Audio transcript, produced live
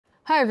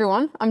Hi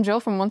everyone, I'm Jill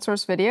from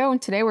OneSource Video,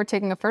 and today we're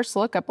taking a first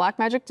look at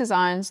Blackmagic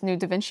Design's new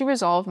DaVinci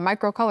Resolve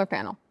micro color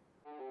panel.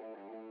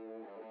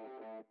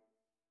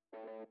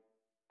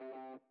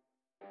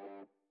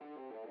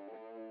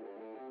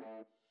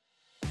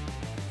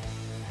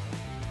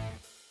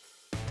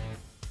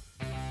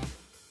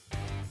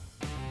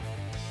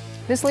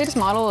 This latest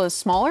model is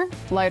smaller,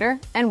 lighter,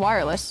 and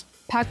wireless,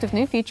 packed with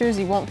new features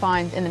you won't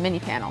find in the mini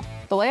panel.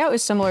 The layout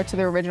is similar to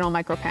the original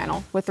micro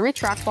panel, with 3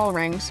 trackball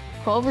rings,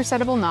 12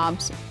 resettable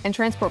knobs, and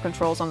transport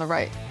controls on the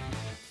right.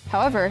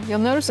 However, you'll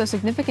notice a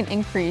significant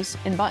increase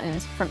in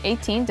buttons from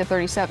 18 to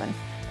 37,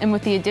 and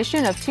with the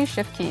addition of 2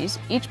 shift keys,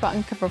 each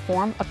button can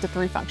perform up to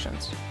 3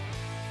 functions.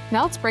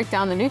 Now let's break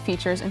down the new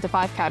features into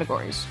 5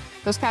 categories.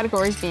 Those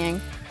categories being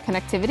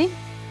connectivity,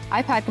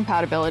 iPad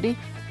compatibility,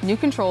 new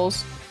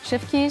controls,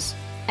 shift keys,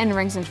 and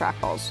rings and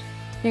trackballs.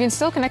 You can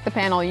still connect the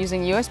panel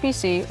using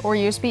USB-C or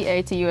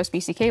USB-A to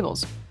USB-C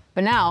cables,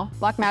 but now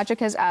Blackmagic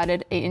has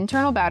added an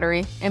internal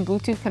battery and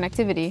Bluetooth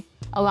connectivity,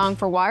 allowing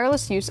for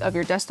wireless use of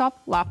your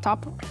desktop,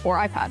 laptop, or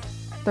iPad.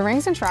 The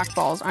rings and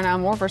trackballs are now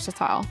more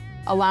versatile,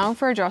 allowing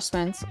for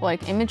adjustments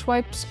like image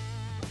wipes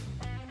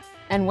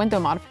and window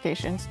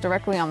modifications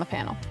directly on the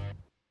panel.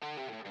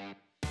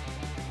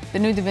 The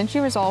new DaVinci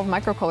Resolve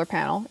microcolor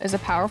panel is a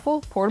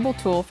powerful, portable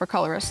tool for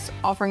colorists,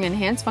 offering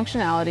enhanced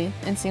functionality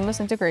and seamless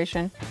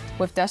integration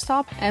with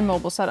desktop and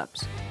mobile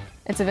setups.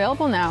 It's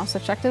available now, so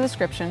check the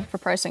description for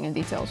pricing and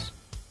details.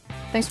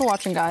 Thanks for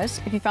watching,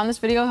 guys. If you found this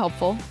video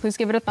helpful, please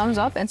give it a thumbs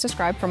up and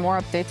subscribe for more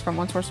updates from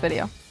OneSource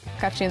Video.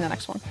 Catch you in the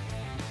next one.